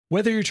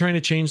Whether you're trying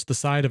to change the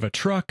side of a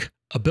truck,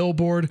 a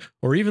billboard,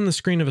 or even the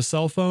screen of a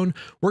cell phone,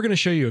 we're going to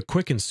show you a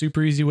quick and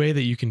super easy way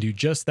that you can do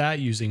just that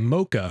using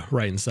Mocha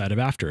right inside of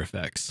After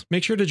Effects.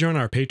 Make sure to join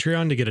our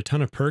Patreon to get a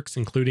ton of perks,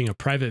 including a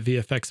private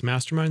VFX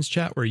Masterminds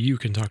chat where you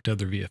can talk to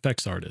other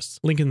VFX artists.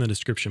 Link in the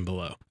description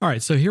below.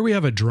 Alright, so here we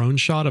have a drone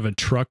shot of a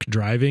truck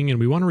driving, and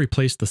we want to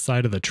replace the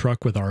side of the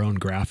truck with our own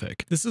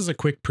graphic. This is a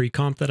quick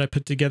pre-comp that I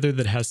put together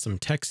that has some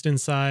text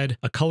inside,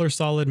 a color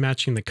solid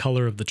matching the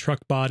color of the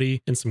truck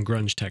body, and some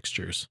grunge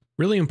textures.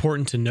 Really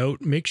important to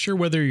note, make sure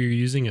whether you're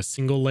using a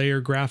single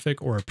layer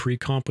graphic or a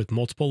pre-comp with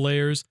multiple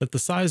layers that the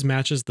size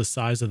matches the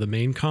size of the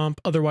main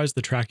comp, otherwise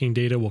the tracking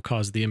data will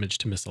cause the image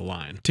to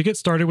misalign. To get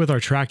started with our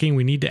tracking,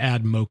 we need to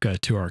add Mocha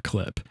to our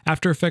clip.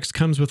 After Effects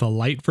comes with a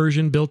light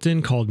version built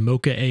in called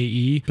Mocha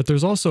AE, but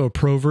there's also a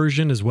pro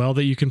version as well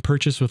that you can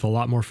purchase with a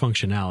lot more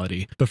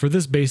functionality. But for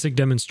this basic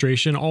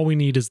demonstration, all we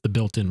need is the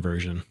built-in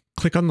version.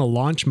 Click on the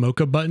Launch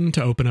Mocha button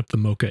to open up the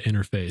Mocha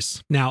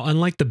interface. Now,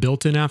 unlike the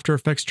built-in After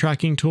Effects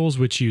tracking tools,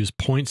 which use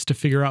points to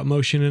figure out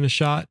motion in a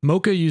shot,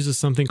 Mocha uses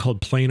something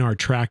called planar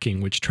tracking,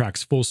 which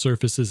tracks full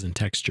surfaces and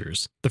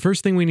textures. The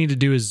first thing we need to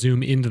do is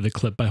zoom into the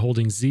clip by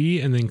holding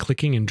Z and then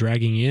clicking and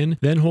dragging in,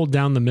 then hold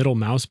down the middle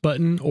mouse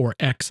button or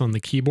X on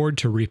the keyboard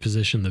to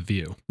reposition the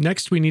view.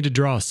 Next, we need to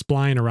draw a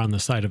spline around the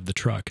side of the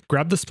truck.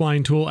 Grab the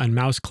spline tool and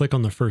mouse click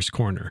on the first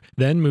corner.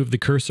 Then move the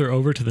cursor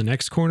over to the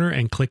next corner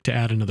and click to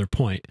add another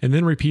point, and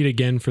then repeat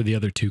again for the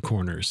other two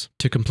corners.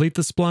 To complete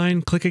the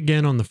spline, click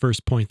again on the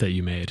first point that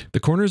you made. The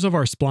corners of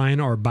our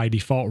spline are by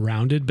default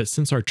rounded, but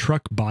since our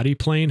truck body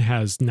plane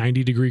has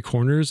 90-degree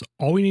corners,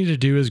 all we need to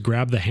do is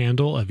grab the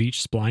handle of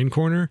each spline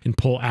corner and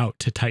pull out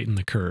to tighten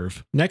the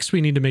curve. Next,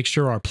 we need to make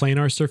sure our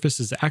planar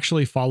surface is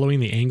actually following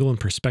the angle and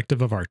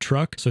perspective of our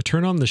truck, so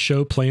turn on the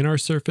Show Planar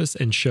Surface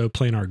and Show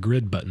Planar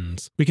Grid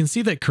buttons. We can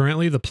see that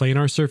currently the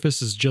planar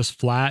surface is just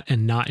flat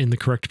and not in the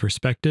correct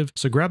perspective,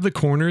 so grab the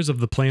corners of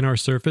the planar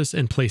surface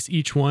and place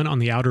each one on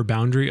the outer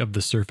boundary of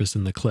the surface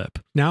in the clip.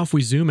 Now if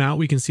we zoom out,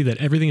 we can see that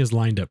everything is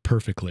lined up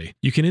perfectly.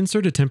 You can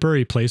insert a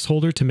temporary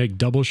placeholder to make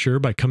double sure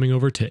by coming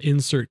over to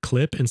Insert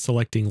Clip and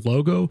selecting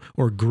Logo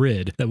or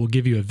Grid. That will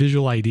give you a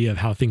visual idea of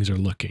how things are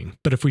looking.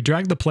 But if we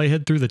drag the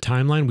playhead through the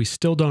timeline, we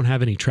still don't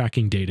have any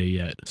tracking data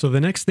yet. So the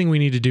next thing we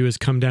need to do is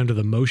come down to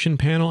the Motion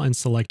panel and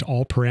select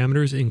all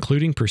parameters,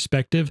 including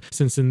perspective,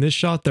 since in this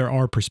shot there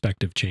are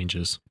perspective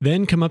changes.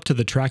 Then come up to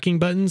the tracking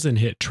buttons and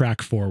hit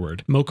Track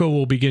Forward. Mocha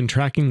will begin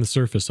tracking the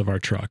surface of our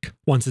truck.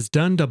 Once it's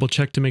done, double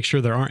check to make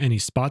sure there aren't any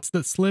spots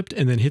that slipped,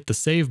 and then hit the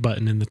Save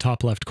button in the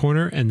top left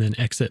corner and then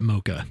exit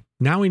Mocha.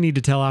 Now we need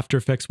to tell After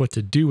Effects what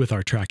to do with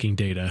our tracking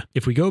data.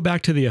 If we go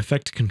back to the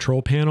Effect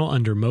Control panel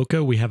under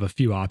Mocha, we have a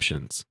few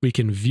options. We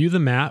can view the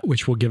matte,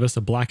 which will give us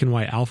a black and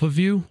white alpha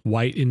view,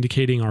 white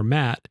indicating our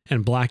matte,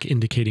 and black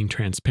indicating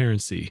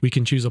transparency. We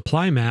can choose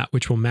Apply Matte,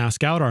 which will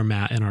mask out our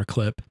matte in our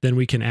clip. Then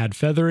we can add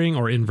feathering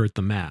or invert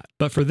the matte.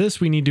 But for this,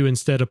 we need to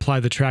instead apply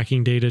the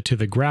tracking data to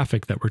the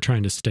graphic that we're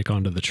trying to stick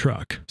onto the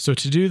truck. So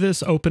to do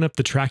this, open up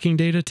the Tracking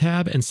Data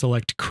tab and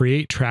select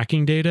Create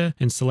Tracking Data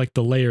and select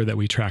the layer that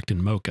we tracked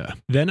in Mocha.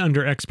 Then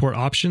under Export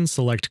Options,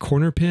 select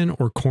Corner Pin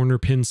or Corner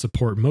Pin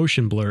Support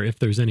Motion Blur if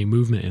there's any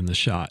movement in the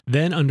shot.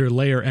 Then under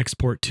Layer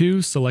Export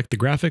To, select the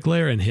graphic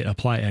layer and hit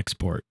Apply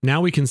Export.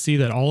 Now we can see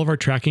that all of our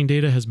tracking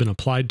data has been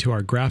applied to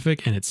our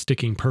graphic and it's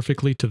sticking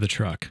perfectly to the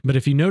truck. But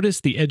if you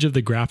notice, the edge of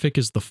the graphic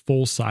is the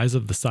full size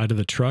of the side of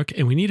the truck,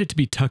 and we need it to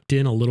be tucked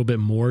in a little bit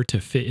more to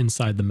fit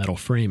inside the metal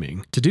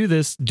framing. To do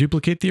this,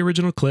 duplicate the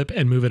original clip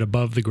and move it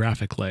above the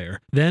graphic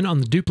layer. Then on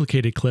the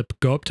duplicated clip,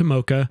 go up to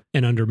Mocha,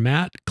 and under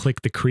Matte,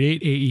 click the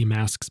Create AE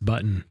Masks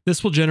button.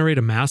 This will generate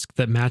a mask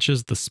that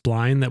matches the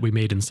spline that we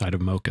made inside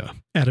of Mocha.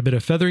 Add a bit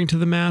of feathering to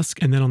the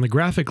mask, and then on the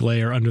graphic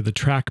layer under the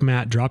Track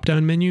Matte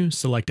drop-down menu,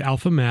 select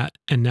Alpha Matte,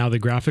 and now the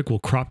graphic will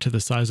crop to the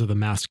size of the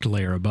masked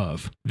layer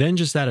above. Then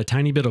just add a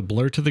tiny bit of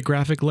blur to the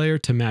graphic layer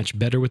to match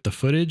better with the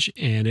footage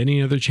and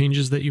any other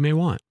changes that you may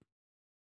want.